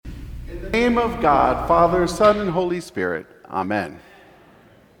In the name of God, Father, Son, and Holy Spirit. Amen.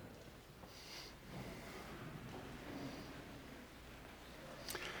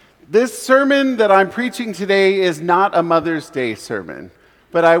 This sermon that I'm preaching today is not a Mother's Day sermon,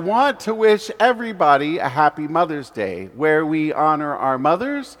 but I want to wish everybody a happy Mother's Day, where we honor our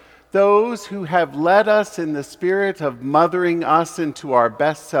mothers, those who have led us in the spirit of mothering us into our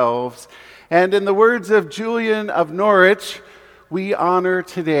best selves. And in the words of Julian of Norwich, we honor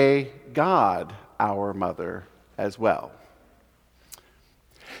today God, our mother, as well.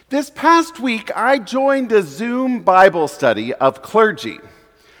 This past week, I joined a Zoom Bible study of clergy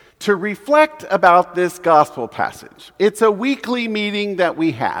to reflect about this gospel passage. It's a weekly meeting that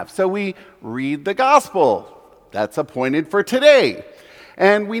we have. So we read the gospel that's appointed for today.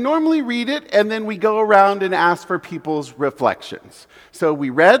 And we normally read it, and then we go around and ask for people's reflections. So we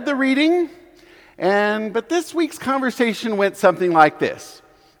read the reading, but this week's conversation went something like this.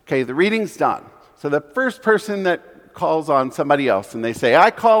 Okay, the reading's done. So the first person that calls on somebody else, and they say, I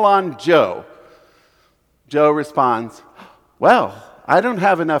call on Joe. Joe responds, well, I don't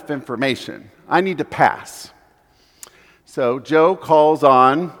have enough information. I need to pass. So Joe calls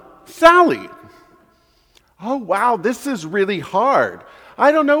on Sally. Oh, wow, this is really hard.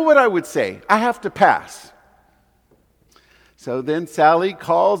 I don't know what I would say. I have to pass. So then Sally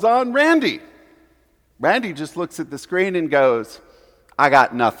calls on Randy. Randy just looks at the screen and goes, I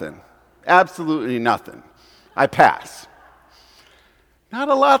got nothing. Absolutely nothing. I pass. Not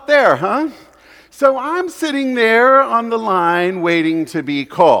a lot there, huh? So I'm sitting there on the line waiting to be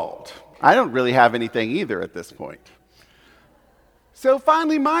called. I don't really have anything either at this point. So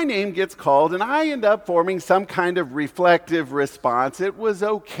finally my name gets called and I end up forming some kind of reflective response. It was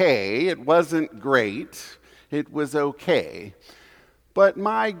okay. It wasn't great. It was okay. But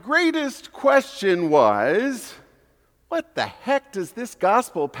my greatest question was, what the heck does this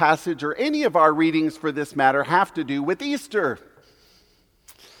gospel passage or any of our readings for this matter have to do with Easter?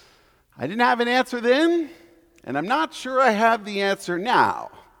 I didn't have an answer then, and I'm not sure I have the answer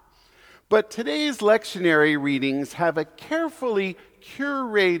now. But today's lectionary readings have a carefully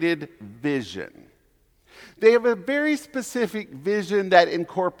curated vision. They have a very specific vision that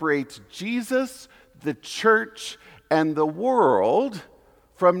incorporates Jesus, the church, and the world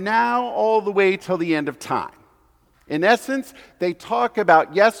from now all the way till the end of time. In essence, they talk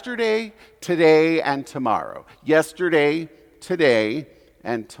about yesterday, today, and tomorrow. Yesterday, today,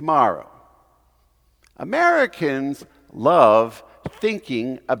 and tomorrow. Americans love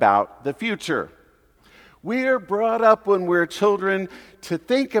thinking about the future. We're brought up when we're children to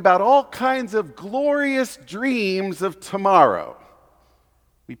think about all kinds of glorious dreams of tomorrow.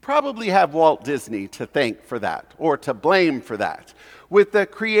 We probably have Walt Disney to thank for that, or to blame for that, with the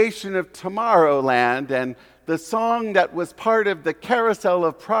creation of Tomorrowland and the song that was part of the Carousel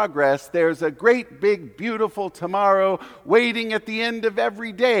of Progress, there's a great big beautiful tomorrow waiting at the end of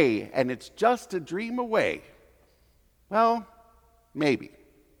every day, and it's just a dream away. Well, maybe.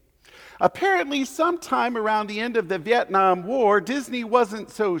 Apparently, sometime around the end of the Vietnam War, Disney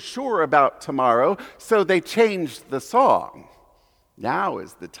wasn't so sure about tomorrow, so they changed the song. Now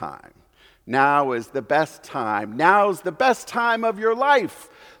is the time. Now is the best time. Now's the best time of your life.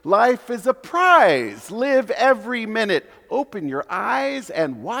 Life is a prize. Live every minute. Open your eyes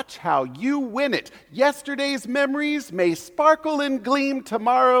and watch how you win it. Yesterday's memories may sparkle and gleam.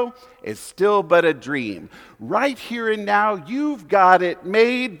 Tomorrow is still but a dream. Right here and now, you've got it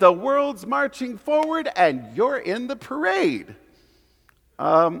made. The world's marching forward and you're in the parade.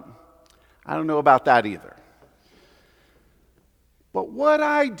 I don't know about that either. But what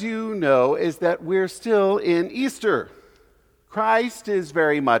I do know is that we're still in Easter. Christ is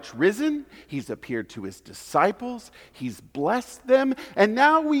very much risen. He's appeared to his disciples. He's blessed them. And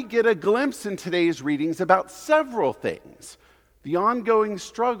now we get a glimpse in today's readings about several things. The ongoing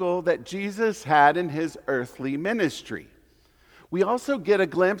struggle that Jesus had in his earthly ministry. We also get a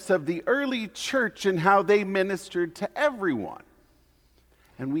glimpse of the early church and how they ministered to everyone.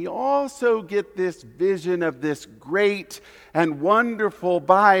 And we also get this vision of this great and wonderful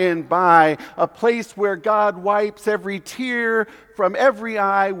by and by, a place where God wipes every tear from every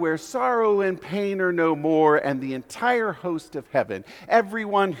eye, where sorrow and pain are no more, and the entire host of heaven,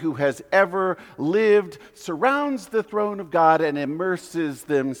 everyone who has ever lived, surrounds the throne of God and immerses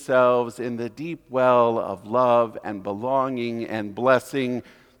themselves in the deep well of love and belonging and blessing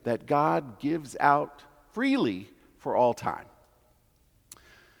that God gives out freely for all time.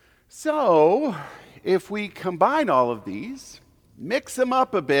 So, if we combine all of these, mix them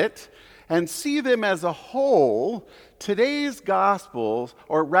up a bit, and see them as a whole, today's Gospels,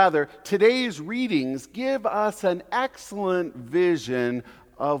 or rather, today's readings, give us an excellent vision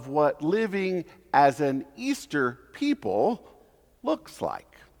of what living as an Easter people looks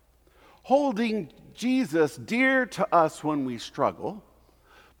like. Holding Jesus dear to us when we struggle,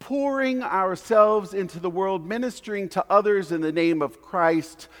 pouring ourselves into the world, ministering to others in the name of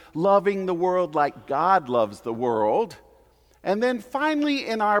Christ, loving the world like God loves the world, and then finally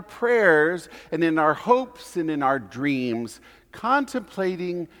in our prayers and in our hopes and in our dreams,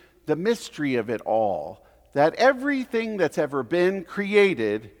 contemplating the mystery of it all, that everything that's ever been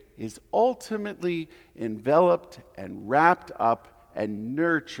created is ultimately enveloped and wrapped up and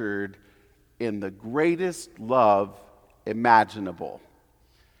nurtured in the greatest love imaginable.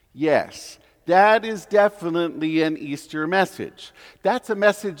 Yes, that is definitely an Easter message. That's a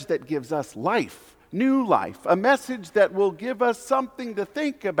message that gives us life, new life, a message that will give us something to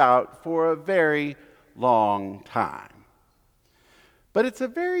think about for a very long time. But it's a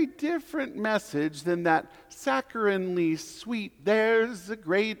very different message than that saccharinely sweet, "There's a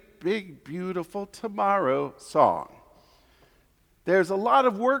great, big, beautiful tomorrow" song. There's a lot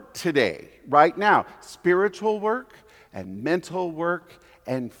of work today, right now, spiritual work and mental work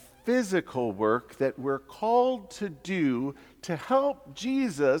and physical work that we're called to do to help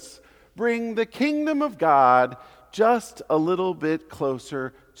Jesus bring the kingdom of God just a little bit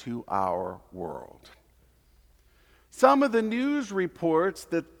closer to our world. Some of the news reports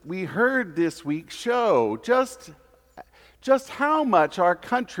that we heard this week show just how much our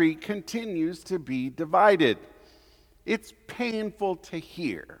country continues to be divided. It's painful to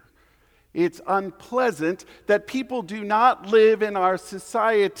hear. It's unpleasant that people do not live in our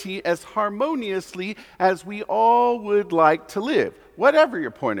society as harmoniously as we all would like to live, whatever your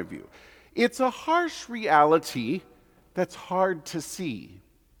point of view. It's a harsh reality that's hard to see.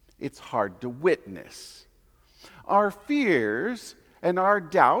 It's hard to witness. Our fears and our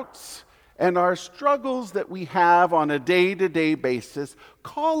doubts and our struggles that we have on a day-to-day basis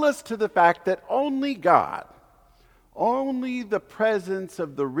call us to the fact that only God, only the presence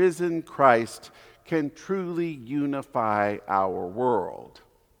of the risen Christ can truly unify our world.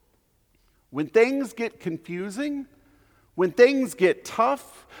 When things get confusing, when things get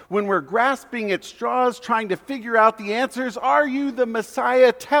tough, when we're grasping at straws trying to figure out the answers, "Are you the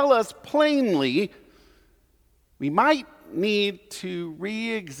Messiah? Tell us plainly," we might need to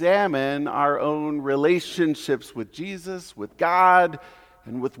re-examine our own relationships with Jesus, with God,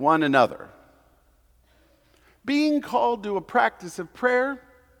 and with one another. Being called to a practice of prayer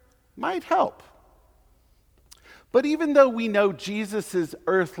might help. But even though we know Jesus'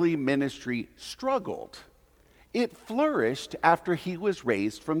 earthly ministry struggled, it flourished after he was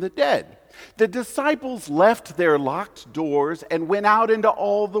raised from the dead. The disciples left their locked doors and went out into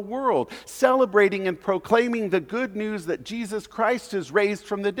all the world, celebrating and proclaiming the good news that Jesus Christ is raised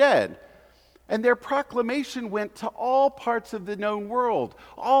from the dead. And their proclamation went to all parts of the known world,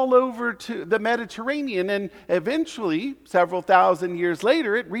 all over to the Mediterranean, and eventually, several thousand years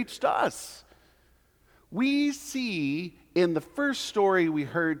later, it reached us. We see in the first story we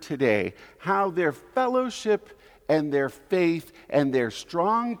heard today how their fellowship and their faith and their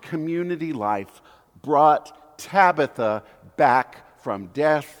strong community life brought Tabitha back from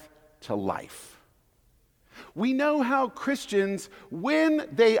death to life. We know how Christians, when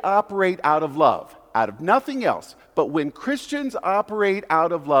they operate out of love, out of nothing else, but when Christians operate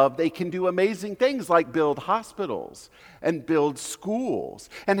out of love, they can do amazing things like build hospitals and build schools,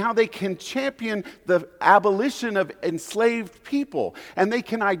 and how they can champion the abolition of enslaved people, and they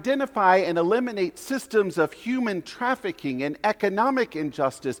can identify and eliminate systems of human trafficking and economic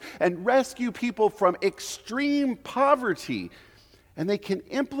injustice and rescue people from extreme poverty. And they can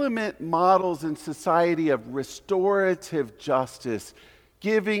implement models in society of restorative justice,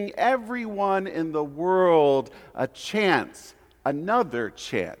 giving everyone in the world a chance, another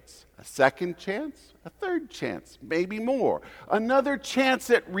chance, a second chance, a third chance, maybe more, another chance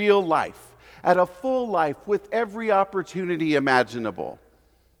at real life, at a full life with every opportunity imaginable.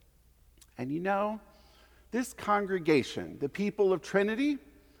 And you know, this congregation, the people of Trinity,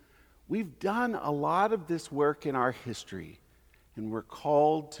 we've done a lot of this work in our history. And we're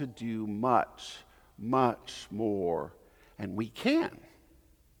called to do much, much more, and we can.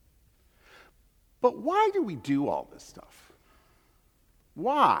 But why do we do all this stuff?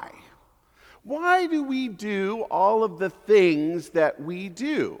 Why? Why do we do all of the things that we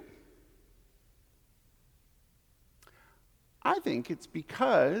do? I think it's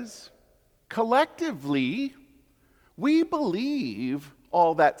because collectively we believe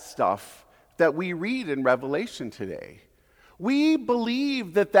all that stuff that we read in Revelation today. We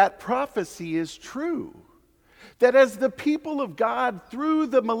believe that that prophecy is true. That as the people of God through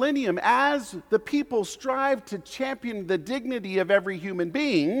the millennium, as the people strive to champion the dignity of every human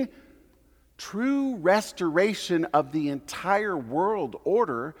being, true restoration of the entire world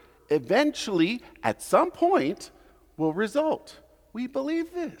order eventually, at some point, will result. We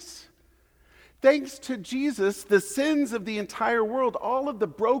believe this. Thanks to Jesus, the sins of the entire world, all of the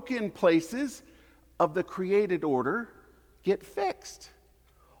broken places of the created order get fixed.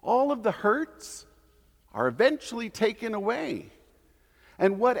 All of the hurts are eventually taken away.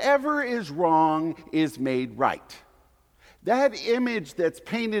 And whatever is wrong is made right. That image that's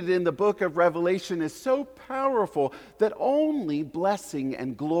painted in the book of Revelation is so powerful that only blessing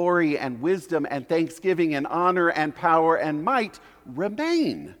and glory and wisdom and thanksgiving and honor and power and might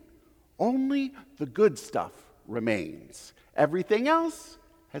remain. Only the good stuff remains. Everything else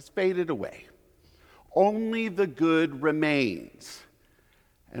has faded away. Only the good remains.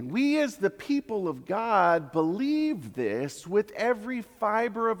 And we as the people of God believe this with every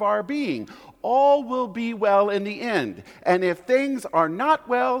fiber of our being. All will be well in the end. And if things are not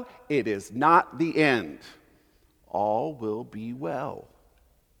well, it is not the end. All will be well.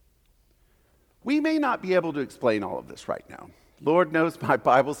 We may not be able to explain all of this right now. Lord knows my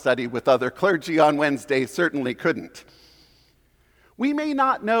Bible study with other clergy on Wednesday certainly couldn't. We may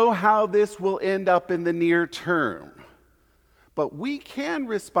not know how this will end up in the near term. But we can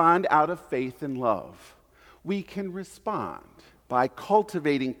respond out of faith and love. We can respond by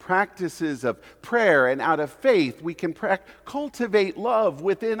cultivating practices of prayer, and out of faith, we can cultivate love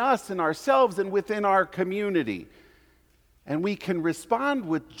within us and ourselves and within our community. And we can respond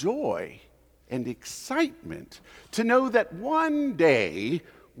with joy and excitement to know that one day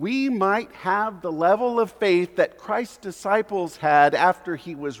we might have the level of faith that Christ's disciples had after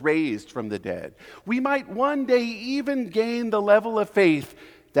he was raised from the dead. We might one day even gain the level of faith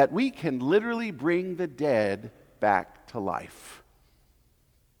that we can literally bring the dead back to life.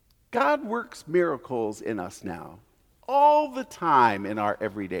 God works miracles in us now, all the time in our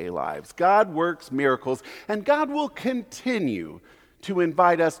everyday lives. God works miracles, and God will continue to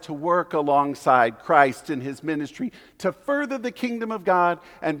invite us to work alongside Christ in his ministry to further the kingdom of God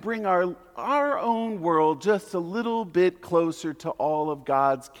and bring our own world just a little bit closer to all of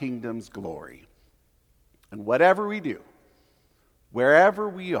God's kingdom's glory. And whatever we do, wherever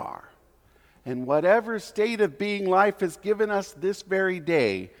we are, and whatever state of being life has given us this very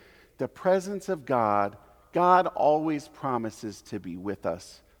day, the presence of God always promises to be with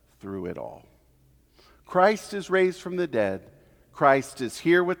us through it all. Christ is raised from the dead. Christ is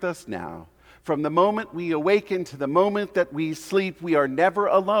here with us now. From the moment we awaken to the moment that we sleep, we are never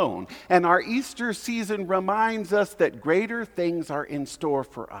alone. And our Easter season reminds us that greater things are in store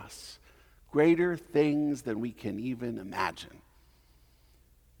for us. Greater things than we can even imagine.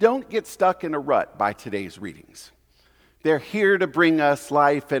 Don't get stuck in a rut by today's readings. They're here to bring us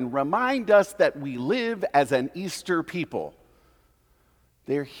life and remind us that we live as an Easter people.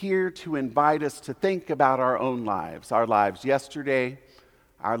 They're here to invite us to think about our own lives, our lives yesterday,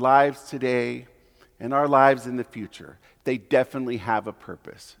 our lives today, and our lives in the future. They definitely have a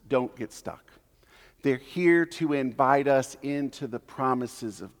purpose. Don't get stuck. They're here to invite us into the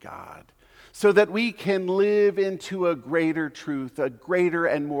promises of God so that we can live into a greater truth, a greater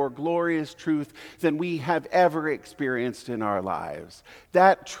and more glorious truth than we have ever experienced in our lives.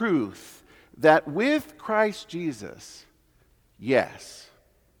 That truth that with Christ Jesus, yes,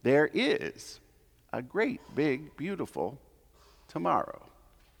 there is a great, big, beautiful tomorrow.